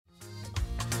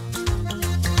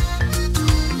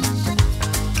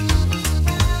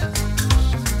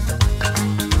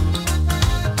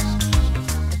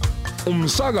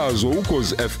Umsakazo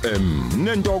ukhozi FM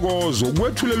nentokozo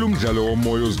kwethulela umdlalo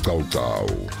womoya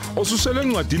ozicawucawu. Osusele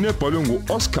encwadini ebhalwe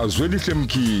nguOscar Zwelihle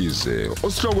Mkhize,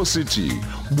 osihloko sithi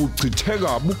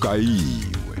Buchitheka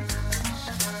Bugayiwe.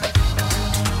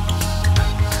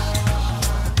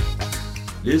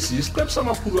 Lesi isiqephu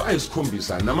samakhulu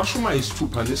ayisikhombisa namashumi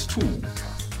ayisithupha nesithupha.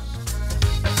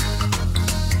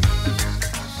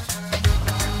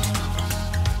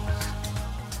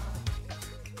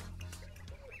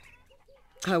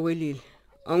 Cha Welile,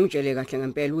 angitshele kahle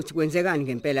ngempela ukuthi kwenzekani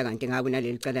ngempela kanti ngawe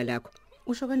naleli cala lakho.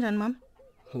 Usho kanjani mama?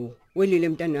 Ho, Welile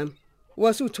mntanami.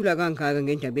 Wasuthula kangaka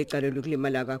ngendaba yecala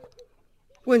lokulimala kakho.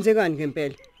 Kwenzekani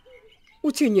ngempela?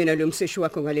 Uthini yena lo mseshi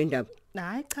wakho ngale ndaba?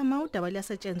 Hayi cha udaba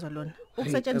liyasetshenzwa lona.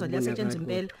 Ukusetshenzwa liyasetshenzwa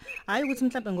impela. Hayi ukuthi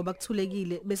mhlawumbe ngoba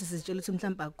kuthulekile bese sisitshela ukuthi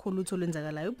mhlawumbe akukho lutho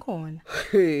olwenzakalayo kukhona.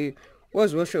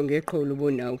 Wazosho ngeqholo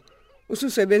bonawo.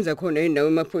 Ususebenza khona endawo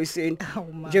emaphoyiseni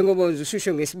njengoba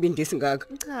uzusho ngesibindi singaka.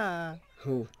 Cha.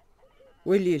 Ho.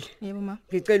 Welile. Yebo ma.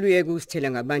 Ngicela uyeke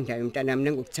usithela ngabandlayo mntanami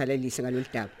nangokuthalalisa ngalolu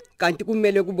daba. Kanti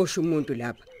kumele kuboshe umuntu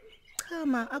lapha. Cha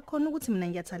ma, akukhona ukuthi mina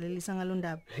ngiyathalalisa ngalolu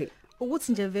daba.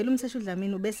 Ukuthi nje vele umseshi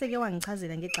uDlamini ubeseke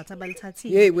wangichazela ngegxatha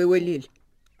abalithathile. Hey Welile.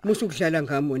 Musu kudlala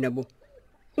ngami wena bo.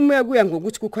 Uma kuya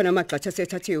ngokuthi kukhona amagxatha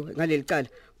asethathiwe ngaleli cala.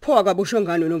 Pho akaboshwe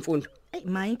ngani nomfundo?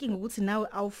 Ma inkinga ukuthi nawe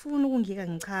awufuni ukungika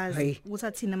ngichaze ukuthi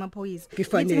athina amaphoyisa.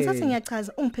 Ngithi ngisathi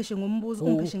ngiyachaza ungipheshe ngombuzo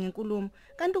ungipheshe ngenkulumo.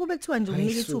 Kanti kube kuthiwa nje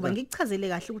unginike ithuba ngikuchazele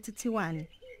kahle ukuthi kuthiwani.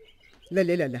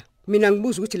 Lalela la. Mina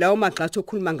ngibuza ukuthi lawo magxatha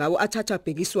okhuluma ngawo athatha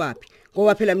abhekiswapi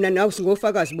ngoba phela mina nawe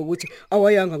singofakazi bokuthi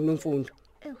awayanga kunomfundo.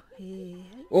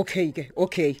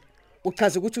 Okay.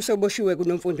 Uchaza ukuthi useboshiwe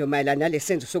kunomfundo mayelana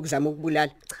nalesenzo sokuzama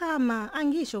ukubulala. Cha ma,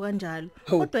 angisho kanjalo.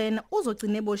 Kodwa yena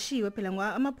uzogcina eboshiwe phela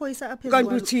ngoba amaphoyisa aphezulu.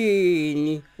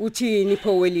 Kanti uthini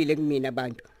pho Welile kumina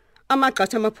abantu?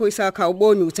 Amagxatha amaphoyisa akhe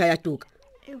awuboni ukuthi ayaduka.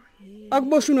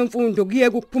 Akuboshwe unomfundo kuye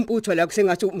kuphumputhwa la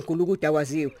kusengathi umgulukudu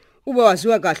awaziwe. Ube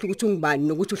waziwa kahle ukuthi ungubani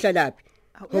nokuthi uhlalaphi.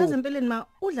 Uyazi empeleni ma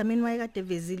uDlamini wayekade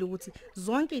evezile ukuthi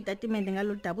zonke izitatimende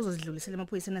ngalolu uzozidlulisela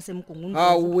emaphoyiseni asemgungundlovu.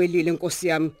 Hawu Welile Nkosi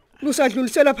yami.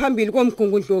 Lusadlulisela phambili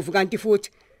komgungundlovu kanti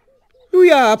futhi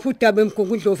luyaphi udaba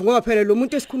emgungundlovu ngoba phela lo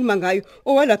muntu esikhuluma ngayo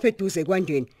owalapha eduze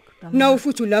kwandeni. Nawu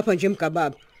futhi ulapha nje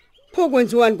emgababa. Pho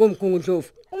kwenziwani komgungundlovu?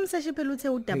 Umseshi phela uthe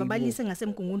udaba balise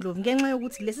ngasemgungundlovu ngenxa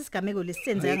yokuthi lesi sigameko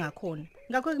lesenzeka ngakhona.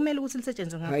 Ngakho kumele ukuthi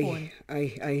lisetshenzwe ngakhona.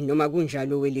 Hayi noma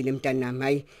kunjalo Welile mntanami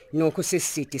hayi nokho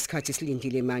sesiside isikhathi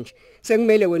silindile manje.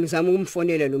 Sekumele wena uzame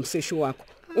ukumfonela lo mseshi wakho.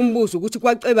 Umbuzo ukuthi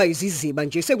kwaceba iziziba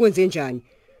nje sekwenze njani.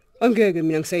 Angeke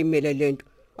mina ngisayimela lento.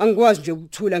 Angikwazi nje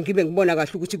ukuthula ngibe ngibona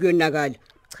kahle ukuthi kuyonakala.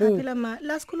 Cha phela ma,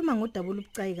 la sikhuluma ngodaba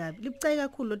olubucayi kabi. Libucayi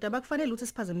kakhulu lo daba kufanele ukuthi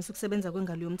siphazamise ukusebenza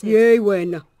kwengalo yomthetho. Hey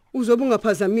wena, uzobe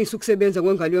ungaphazamisa ukusebenza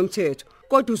kwengalo yomthetho,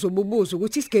 kodwa uzobubuza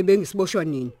ukuthi isigebengu siboshwa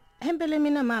nini. Empela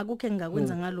mina ma akukho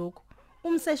engakwenza ngalokho.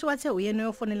 Umseshi wathe uyena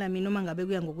oyofonela mina uma ngabe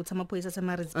kuya ngokuthi amaphoyisa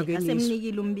aseMaritzburg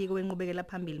asemnikile umbiko wenqubekela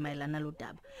phambili mayelana nalo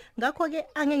daba. Ngakho ke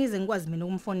angeke ngize ngikwazi mina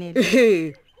ukumfonela.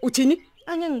 Uthini?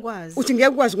 Angeke ngikwazi. Uthi ngeke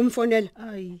ukwazi ukumfonela?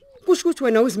 Hayi. Kusho ukuthi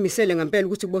wena uzimisele ngempela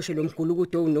ukuthi uboshe lo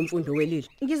mgulukudu nomfundo Welile.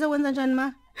 Ngizokwenza njani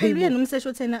ma? Uyena umseshi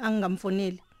othena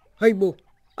angingamfoneli. Hayibo,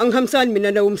 angihambisani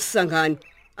mina nawo umsangane.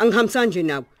 Angihambisani nje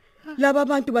nawo. Laba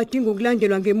abantu badinga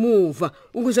ukulandelwa ngemuva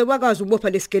ukuze bakwazi ukubopha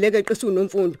lesigelekeqe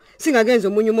esinomfundo. Singakenza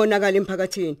omunye umonakala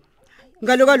emphakathini.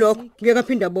 Ngalokho ngeke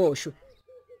aphinda boshwe.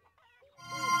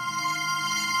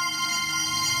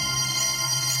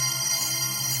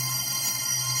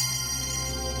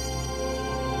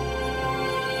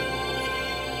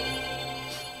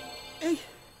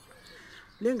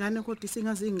 Lengane kodwa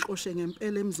isingaze ingixoshe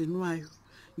ngempela emzini wayo.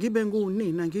 Ngibe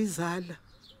ngunina ngizala.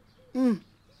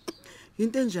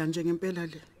 Into enjani nje ngempela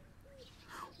le?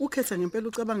 Ukhetha ngempela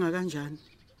ucabanga kanjani?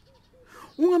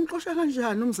 Ungamxosha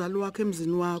kanjani umzali wakhe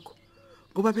emzini wakho?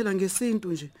 Ngoba phela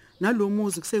ngesintu nje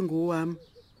nalomuzi kusengowami.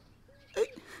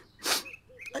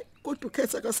 Kodwa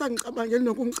ukhetha akasangicabangeli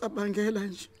nokungicabangela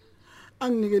nje.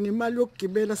 Anginike nemali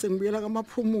yokugibela sengibuyela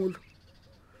kamaphumulo.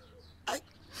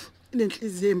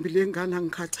 Inenhliziyo embi lengane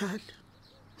angikhathali.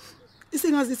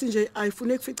 Isingazithi nje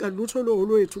ayifune ukufica lutho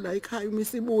lowethu la ekhaya uma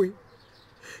isibuye.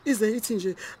 Ize ithi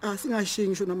nje singashiyi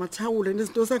ngisho namathawula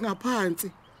nezinto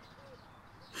zangaphansi.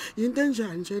 Into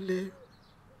enjani nje leyo?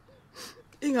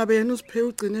 Ingabe yena usiphe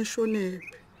ugcine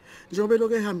eshonephi njengoba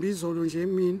lokho ehamba izolo nje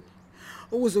emini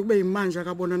ukuze kube imanje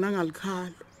akabona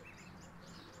nangalikhalo.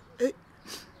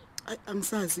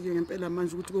 Angisazi ke ngempela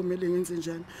manje ukuthi komele ngenze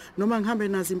njani noma ngihambe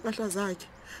nazi impahla zakhe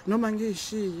noma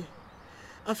ngiyishiye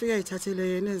afike ayithathele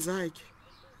yena ezakhe.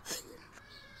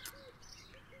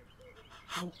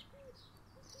 Hawu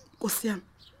Nkosi yami,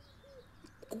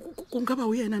 kungaba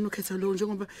uyena nokhetha lo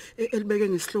njengoba elibeke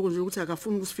ngesihloko nje ukuthi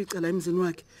akafuni ukusifica la emzini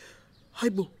wakhe.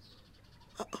 Hayibo.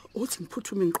 Uthi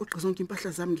ngiphuthume ngiqoqe zonke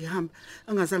impahla zami ngihamba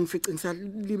angazange ngifice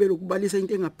ngisalibele ukubalisa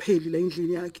into engapheli la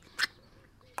endlini yakhe.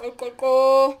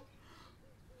 Qoqoqo.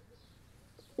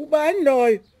 Ubani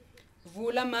loyo?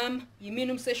 Vula mama,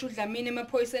 yimini umseshi uDlamini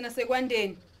emaphoyiseni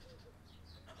asekwandeni.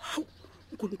 Hawu,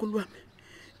 uNkulunkulu wami.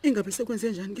 Ingabe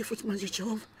sekwenze njani ke futhi manje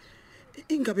Jehova?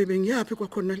 Ingabe bengiyapi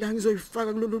kwakhona la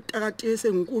ngizoyifaka kulolu takati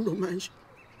esenkulu manje.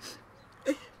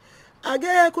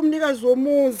 Akekho umnikazi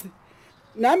womuzi.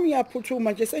 Nami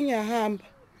ngiyaphuthuma nje sengiyahamba.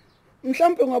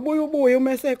 Mhlawumbe ngabuya ubuye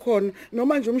uma esekhona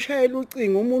noma nje umshayela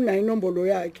ucingo uma unayo inombolo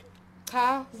yakhe.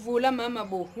 Cha, vula mama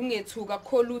bo, ungethuka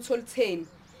kho lutho litheni.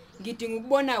 Ngidinga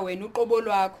ukubona wena uqobo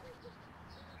lwakho.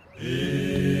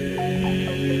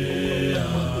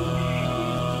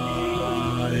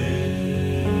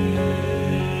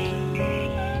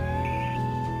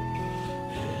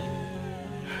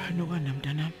 Nokwana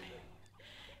mntanami.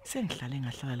 Sengihlale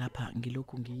ngahlala lapha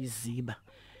ngilokhu ngiyiziba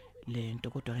lento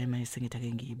kodwa ke manje sengithi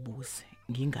ake ngiyibuze.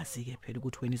 Ngingazi ke phela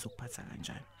ukuthi wena izokuphatha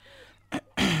kanjani.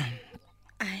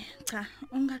 Ay, cha,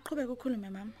 ungaqhubeka ukukhuluma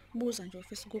mama. Buza nje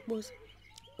ufisa ukukubuza.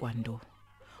 Kwando.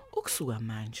 Ukusuka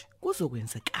manje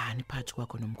kuzokwenzekani phakathi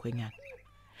kwakho nomkhwenyana?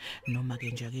 Noma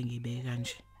ke nje ake ngibeke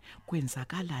kanje.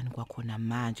 Kwenzakalani kwakhona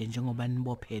manje njengoba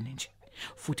nibophene nje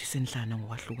futhi senihlana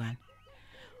ngokwahlukana?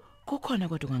 Kukhona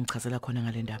kodwa ungangichazela khona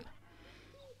ngale ndaba.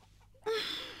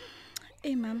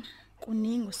 Mama,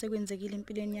 kuningi osekwenzekile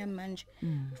empilweni yami manje.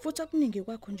 Futhi okuningi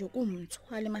kwakho nje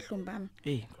kumthwala emahlombami.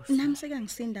 Nami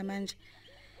sekangisinda manje.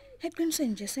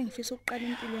 Eqinisweni nje sengifisa ukuqala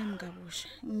impilo yami kabusha.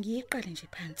 Ngiyiqale nje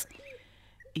phansi.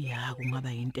 Ya,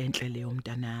 kungaba into enhle leyo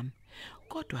mntanami.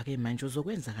 Kodwa ke manje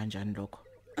uzokwenza kanjani lokho?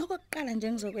 Okokuqala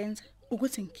nje ngizokwenza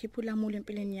ukuthi ngikhiphe uLamulo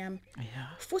empilweni yami.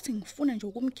 Futhi ngifuna nje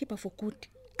ukumkhipha for good.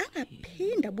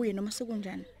 Angaphinda abuye noma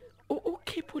sekunjani.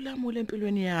 Ukhipha uLamulo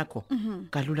empilweni yakho.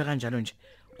 Kalula kanjalo nje.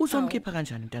 Uzomkhipha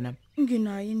kanjani mntanami?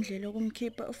 Nginayo indlela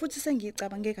yokumkhipha futhi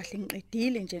sengiyicabange kahle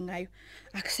ngiqedile nje ngayo.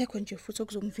 Akusekho nje futhi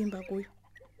okuzongivimba kuyo.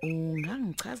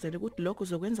 Ungangichazela ukuthi lokho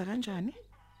uzokwenza kanjani?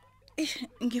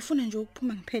 Ngifuna nje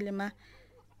ukuphuma ngiphele ma.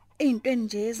 Eyintweni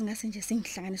nje ezingase nje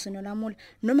singihlanganise noLamulo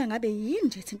noma ngabe yini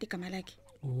nje ethinta igama lakhe.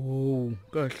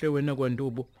 Kahle wena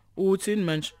kwandubo. Uthini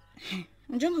manje?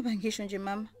 Njengoba ngisho nje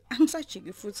mama,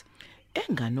 angisajiki futhi.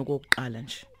 Engane okokuqala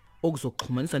nje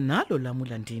okuzoxhumanisa nalo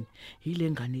Lamula ndini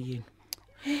yile ngane yenu.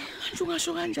 Manje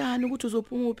ungasho kanjani ukuthi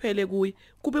uzophuma uphele kuyi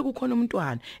kube kukhona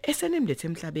umntwana esenemlethe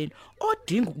emhlabeni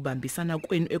odinga ukubambisana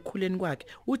kwenu ekhuleni kwakhe?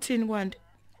 Uthini kwande?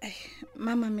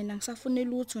 Mama mina ngisafuna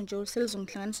lutho nje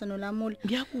selizongihlanganisa noLamulo.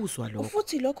 Ngiyakuzwa lokho.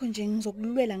 Futhi lokho nje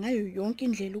ngizokulwela ngayo yonke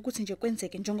indlela ukuthi nje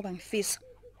kwenzeke njengoba ngifisa.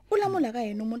 uLamulo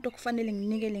akayena umuntu okufanele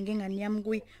nginikele ngengane yami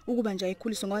kuyi ukuba nje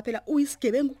ayikhuliswe ngoba phela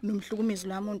uyisigebengu nomhlukumezi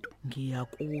lamuntu.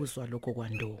 Ngiyakuzwa lokho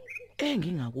kwando.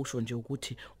 Engingakusho nje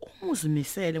ukuthi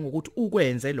umuzimisele ngokuthi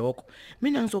ukwenze lokho.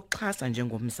 Mina ngizokuxhasa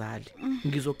njengomzali.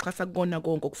 Ngizoxhasa kukona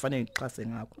konke okufanele ngixhase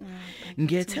ngakho.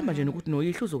 Ngiyethemba nje ukuthi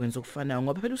noyihlo uzokwenza okufanayo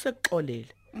ngoba phela usekuxolele.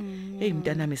 Hey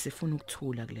mntanami sifuna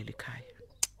ukuthula kuleli khaya.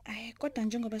 Kodwa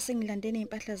njengoba sengilandene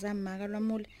impahla zami maka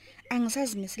Lamula,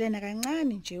 angisazimiselena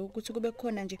kancane nje ukuthi kube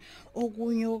khona nje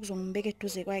okunye okuzongibeka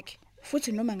eduze kwakhe.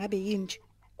 Futhi noma ngabe yini nje,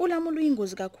 uLamulo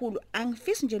uyingozi kakhulu.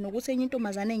 Angifisi nje nokuthi enye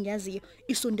intombazane engiyaziyo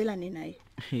isondelane naye.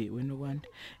 Wena kwanda,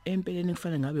 empeleni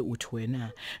kufanele ngabe uthi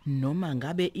wena noma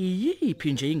ngabe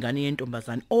iyiphi nje ingane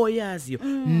yentombazane oyaziyo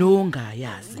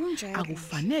nongayazi.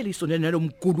 Akufanele isondelane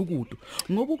nalomgulukudu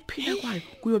ngoba ukuphila kwayo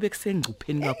kuyobe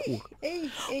kusengcupheni kakhulu.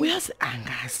 Uyazi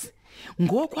angazi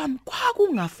ngokwami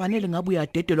kwakungafanele ngabe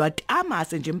uyadedelwa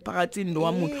tamase nje emphakathini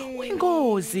nowamuntu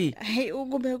uyingozi.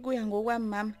 Ukube kuya ngokwami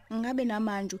mama, ngabe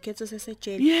namanje ukhetho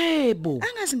sesejele. Yebo.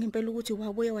 Angazi ngempela ukuthi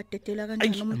wabuye wadedela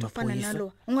kanjani umuntu ofana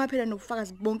nalo. Ungaphela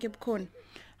nobufakazi bonke bukhona.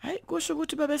 Kusho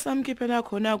ukuthi babesamkhiphela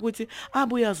khona ukuthi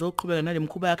abuye azoqhubeka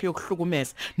nalemkhuba yakhe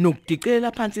yokuhlukumeza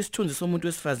nokudicela phansi isithunzi somuntu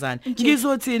wesifazane.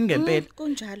 Ngizothini ngempela?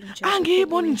 Kunjalo nje.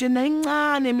 Angiyiboni nje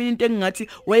nayincane mina into engathi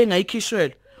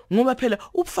wayengayikhishwela. Ngoba phela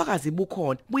ubufakazi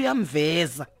bukhona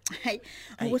buyamveza.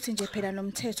 Ukuthi nje phela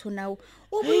nomthetho nawo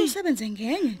ubuye usebenze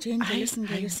ngenye nje indlela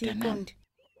esingeke siyiqonde.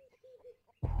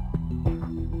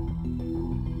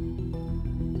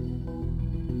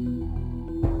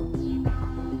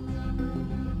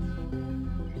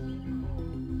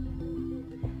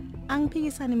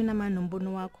 Angiphikisani mina manje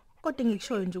nombono wakho, kodwa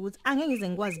ngikushoyo nje ukuthi angeke ngize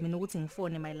ngikwazi mina ukuthi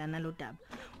ngifone mayelana nalodaba.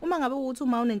 Uma ngabe ukuthi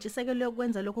uma unentshisekelo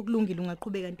yokwenza lokho kulungile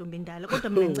ungaqhubeka intombi endala, kodwa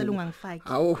mina ngicela ungangifaki.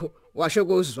 Hawu, washo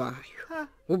kozwayo.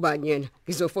 Ubani yena?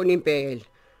 Ngizofona impela.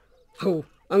 Hawu,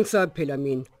 angisabi phela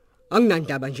mina.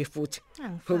 Anginandaba nje futhi.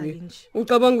 Angifaki nje.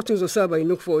 Ucabanga ukuthi ngizosaba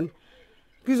yini ukufona?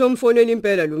 Ngizomfonela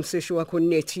impela lo mseshi wakho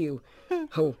nethiwe.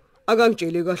 Hawu,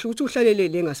 Akangitshele kahle ukuthi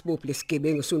uhlalelele ngasibophi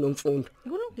lesigebengu sonomfundo.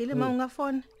 Kulungile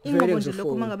ungafona. Vele Inqobo nje ngizofona.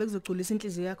 lokho mangabe kuzogculisa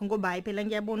inhliziyo yakho ngoba hayi phela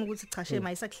ngiyabona ukuthi cha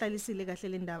shema isakuhlalisile kahle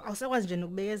le ndaba. Awusakwazi nje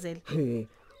nokubekezela.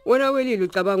 Wena Welile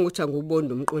ucabanga ukuthi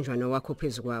angubonda umqonjwana wakho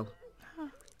phezukwawo.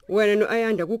 Wena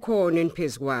noAyanda kukhona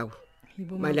eniphezukwawo.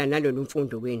 Mala nalolu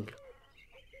mfundo wendlu.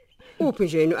 Uphi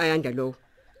nje noAyanda lo?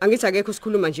 Angithi akekho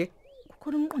sikhuluma nje.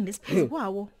 Kukhona umqondo esiphezulu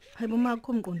kwawo. Hayibo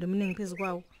makho umqondo eminingi phezulu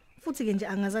kwawo. Futhi ke nje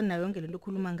angazani nayo yonke lento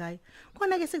okhuluma ngayo.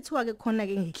 Khona ke sekuthiwa ke khona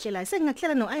ke ngikuhlelayo.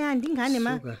 Sengingahlela noAyanda ingane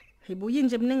ma. Hayibo yini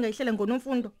nje mina ngiyihlela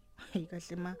ngonomfundo. Hayi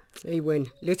kahle ma. Hey wena,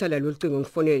 letha la locingo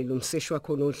ngifonele lo mseshi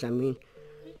wakho noDlamini.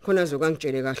 Khona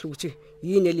zokangitshele kahle ukuthi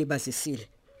yini elibazisile.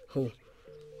 Ho.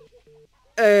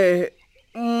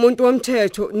 Umuntu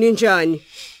womthetho ninjani?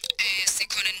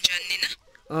 Sikhona njani nina?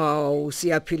 Awu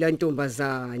siyaphila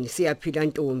ntombazane, siyaphila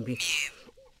ntombi.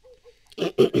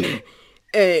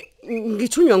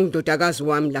 Ngithunywa ngudodakazi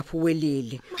wami lapho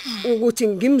Welile ukuthi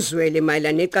ngimzwele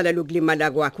mayelana necala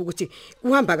lokulimala kwakhe ukuthi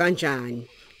kuhamba kanjani.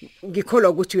 Ngikholwa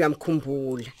ukuthi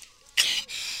uyamkhumbula.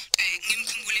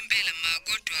 Ngimkhumbula impela ma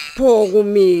kodwa Pho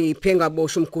kumiphe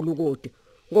ngaboshwa umgulukude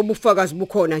ngoba ufakazi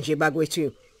bukhona nje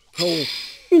bakwethu. Hawu,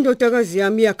 indodakazi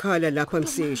yami iyakhala lapha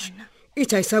mseshi.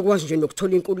 Ithi ayisakwazi nje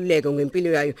nokuthola inkululeko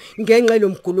ngempilo yayo ngenxa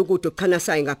lomgulukude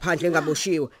oqhanasayo ngaphandle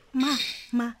engaboshiwe.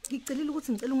 Ma, ngicelile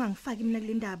ukuthi ngicela ungangifaki mina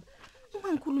kule ndaba.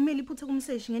 Ungangikhulumeli iphuthe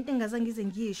kumseshi ngento engazange ngize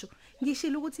ngisho.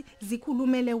 Ngishilo ukuthi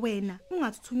zikhulumele wena,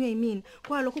 ungathunywe yimina.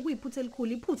 Kwalokho kuyiphuthe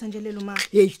elikhulu, iphutha nje lelo ma.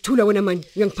 Hey, thula wena mani,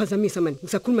 uyangiphazamisa mani.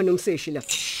 Ngisakhuluma nomseshi la.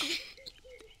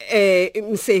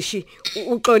 Mseshi,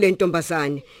 uxole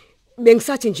intombazane.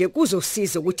 Bengisathi nje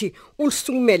kuzosiza ukuthi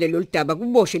ulisukumele lo daba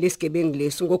kuboshe lesigebengu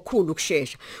leso ngokukhulu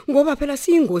ukusheshsha ngoba phela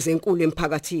siyingozi enkulu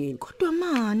emphakathini. Kodwa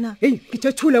mana, hey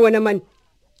ngithethula wena mani.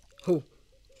 Ho.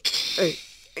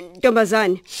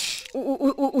 Ntombazane,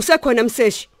 usekhona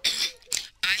mseshi?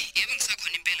 hayi yebo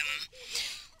ngisakhona impela mama.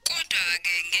 Kodwa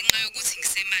ke ngenxa yokuthi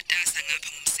ngisematasa ngapha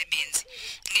ngomsebenzi,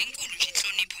 ngenkulu nje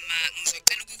inhlonipho ma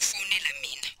ngizocela ukukufonela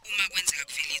mina uma kwenzeka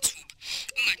kuvela ithuba.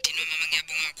 Ungadinwa mama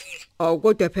ngiyabonga kakhulu. Awu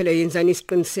kodwa phela yenzani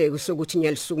isiqiniseko sokuthi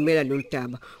niylisukumela lo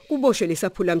daba. Kuboshe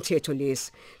lesaphula umthetho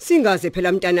lesi. Singaze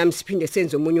phela mntanami siphinde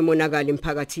senze omunye umonakalo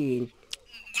emphakathini.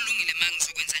 Kulungile ma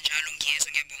ngizokwenza njalo ngiyezwa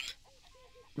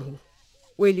ngiyabonga.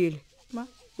 Welile. ma,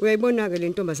 Uyayibona ke le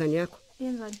ntombazane yakho?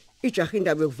 yenzani? Ijaha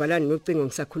indaba yokuvalana nocingo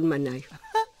ngisakhuluma nayo.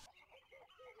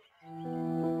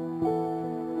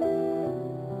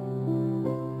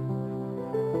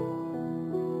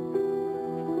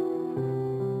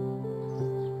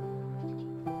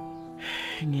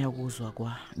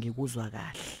 Ngikuzwa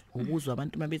kahle. Ukuzwa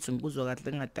abantu mabethi ngikuzwa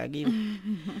kahle ngadakiwe.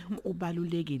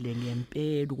 Kubalulekile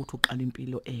ngempela ukuthi uqala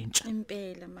impilo entsha.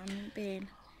 Impela mama impela.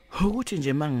 Ukuthi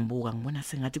nje mangibuka ngibona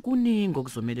sengathi kuningi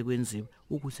okuzomela kwenziwe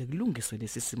ukuze kulungiswe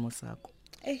lesi simo sakho.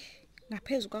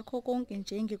 Ngaphezulu kwakho konke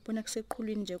nje ngikubona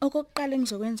kuseqhulwini nje. Okokuqala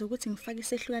engizokwenza ukuthi ngifake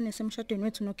isehlukanise emshadweni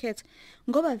wethu noKhetha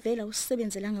ngoba vela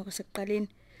usisebenzelanga kwasekuqaleni.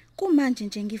 Kumanje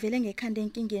nje ngivele ngekhanda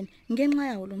enkingeni ngenxa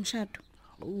yawo lo mshado.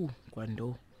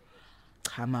 Kwando.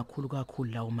 Cha makhulu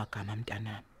kakhulu la umagama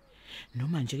mntanami.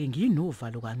 Noma nje ke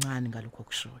nginovalo kancane ngalokho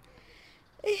kushoyo.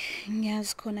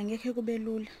 Ngiyazi khona ngeke kube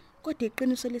lula. Kodwa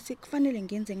iqiniso lesi kufanele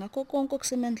ngenze ngakho konke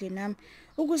okusemandleni nami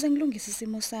ukuze ngilungise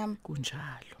isimo sami.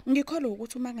 Kunjalo. Ngikholwa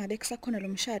ukuthi uma ngabe kusakhona lo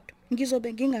mshado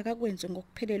ngizobe ngingakakwenzi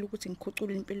ngokuphelele ukuthi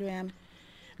ngikhucule impilo yami.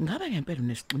 Ngabe ngempela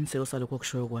unesiqiniseko salokho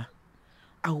kushoyo kwa?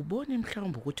 Awuboni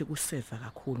mhlawumbe ukuthi kuseva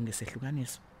kakhulu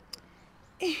ngesehlukaniso?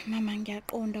 Mama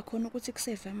ngiyaqonda khona ukuthi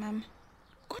kuseva mama.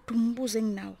 Kodwa umbuzo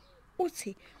enginawo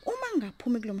uthi uma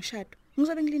ngaphumi kulo mshado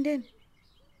ngizobe ngilindeni?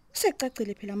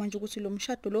 Sekucacile phela manje ukuthi lo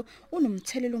mshado lo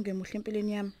unomthelelo ongemuhle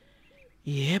empilweni yami.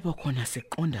 Yebo khona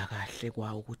siqonda kahle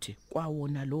kwawo ukuthi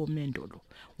kwawona lo mendo lo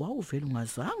wawuvela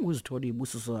ungazange uzithola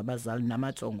izibusiso zabazali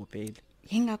namathongo phela.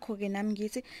 Yingakho ke nami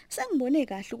ngithi sengibone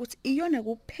kahle ukuthi iyona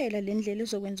kuphela le ndlela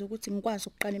ezokwenza ukuthi ngikwazi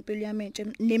ukuqala impilo yami entsha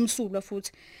nemsulwa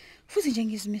futhi nje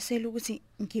ngizimisela ukuthi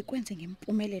ngikwenze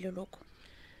ngempumelelo lokho.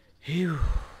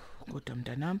 Kodwa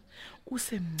mntanami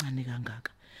usemncane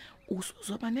kangaka.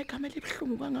 Usuzoba negama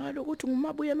elibhlungu kangaka ukuthi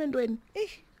ngumabuya emendweni.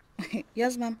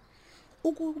 Yazi mama,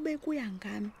 ukube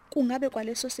kuyangami kungabe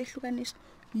kwaleso sehlukaniso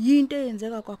yinto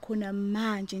eyenzeka kwakhona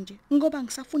manje nje ngoba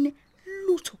ngisafune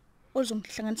lutho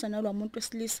ozongihlanganisa nalo muntu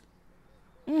wesilisa.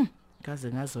 Kaze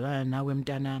ngazolana nawe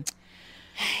mntanami.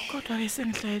 Kodwa ke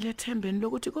sengihlayele ethembeni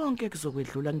lokuthi konke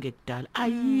kuzokwedlula ngekudala.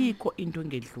 Ayikho into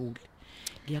engedluli.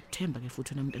 Ngiyakuthemba ke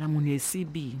futhi namntanami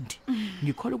unesibindi.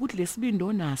 Ngikholwa ukuthi lesibindi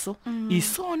onaso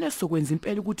isona esokwenza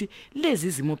impela ukuthi lezi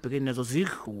izimo obhekene nazo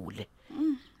zidlule.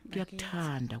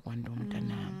 Ngiyakuthanda kwando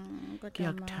mntanami.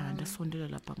 Ngiyakuthanda sondela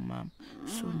lapha kumama.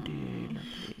 Sondela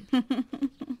phela.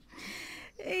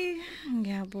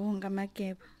 Ngiyabonga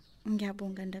Mageba.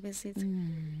 Ngiyabonga ndaba ezithi.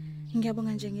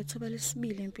 Ngiyabonga nje ngethuba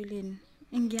lesibili empilweni.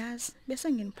 Ngiyazi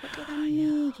bese nginiphoxe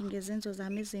kaningi ngezenzo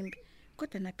zami ezimbi.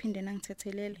 Kodwa naphinde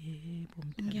nangithethelele. Yebo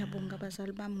mntwana. Ngiyabonga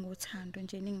abazali bami ngothando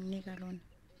nje ninginika lona.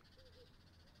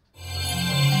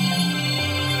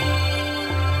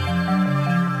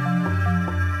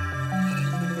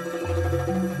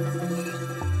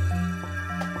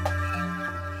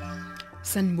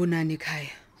 Sanibonani ekhaya.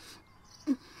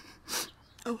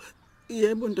 Awu,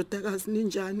 yebo ndodakazi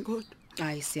ninjani kodwa?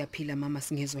 Hayi siyaphila mama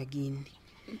singezwe kini.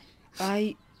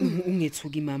 Hayi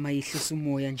ungethuki mama yehlisa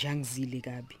umoya nje angizile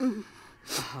kabi.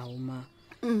 Hawu ma.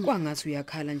 Kwangathi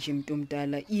uyakhala nje umuntu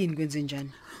omdala yini kwenze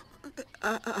njani?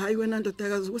 Hayi wena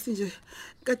ndodakazi ukuthi nje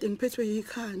kade ngiphethwe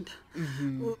yikhanda.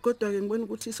 Kodwa ke ngibona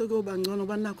ukuthi sokuyoba ngcono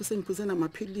banakho sengiphuze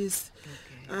namaphilisi.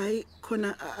 Hayi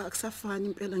khona akusafani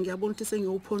impela ngiyabona ukuthi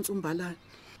sengiyophonsa umbalana.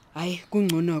 Hayi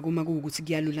kungcono akuma ukuthi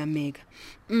kuyalulameka.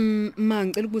 Ma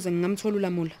ngicela ukubuza ngingamthola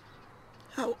ulamula.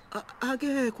 Hawu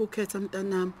akekho ukhetha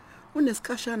mntanami.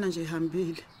 Unesikhashana nje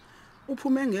ehambile.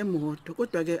 Uphume ngemoto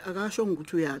kodwa ke akasho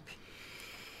ukuthi uyapi.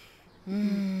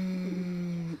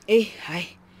 Hayi.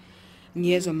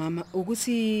 Ngiyezwa mama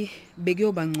ukuthi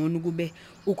bekuyoba ngcono kube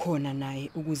ukhona naye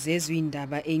ukuzezwe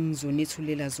indaba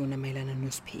engizonethulela zona mayelana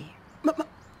noSiphe.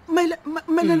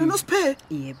 Mayelana noSiphe?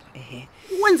 Yebo,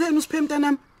 Wenzeni uSiphe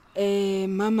mntanami?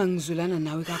 Mama ngizulana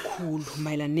nawe kakhulu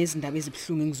mayelana nezindaba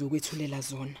ezibhlungu engizokwethulela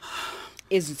zona.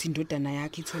 Ezithi indodana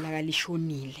yakhe itholakala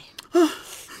ishonile.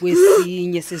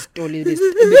 Kwesinye sesitolo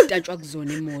betatshwa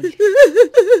kuzona emoli.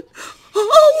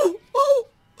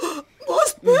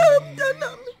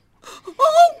 Mntanami.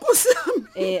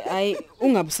 Ayi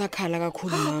ungabusakhala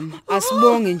kakhulu mama.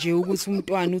 Asibonge nje ukuthi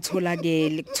umntwana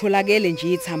kutholakele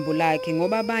nje ithambo lakhe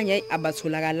ngoba abanye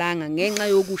abatholakalanga ngenxa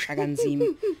yokusha kanzima.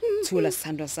 Thola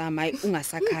sithandwa sami hayi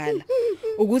ungasakhala.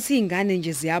 Ukuthi izingane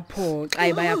nje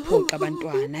ziyaphoxa bayaphoxa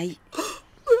abantwana hayi.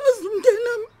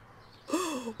 Mntanami.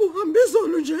 Uhambe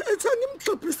izolo nje ethi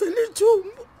ngimxhaphisele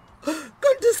ithumbu.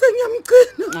 Kanti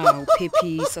sengiyamgcina. Awu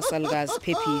phephisa salukazi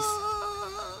phephisa.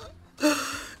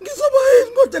 Ngizoba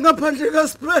yini kodwa ngaphandle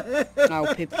kaSiphe? Awu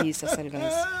phephisa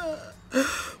salukazi.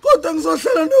 Kodwa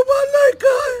ngizohlala nobani la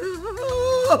ekhaya.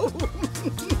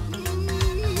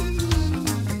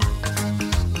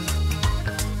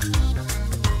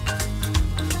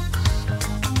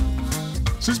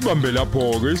 Sisibambe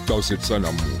lapho ke isiqhawu sethu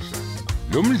sanamuhla.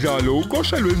 Lo mdlalo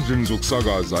uqoshelwe endlini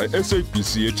zokusakaza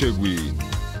eSABC eThekwini.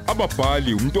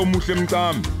 Ababhali umuntu omuhle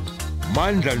Mcambi,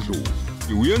 Mandla Ndlovu,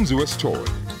 uyenziwe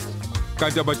Sithole.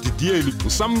 Kanti abadidiyeli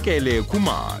uSamkele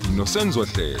Khumalo noSenzo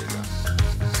Hlela.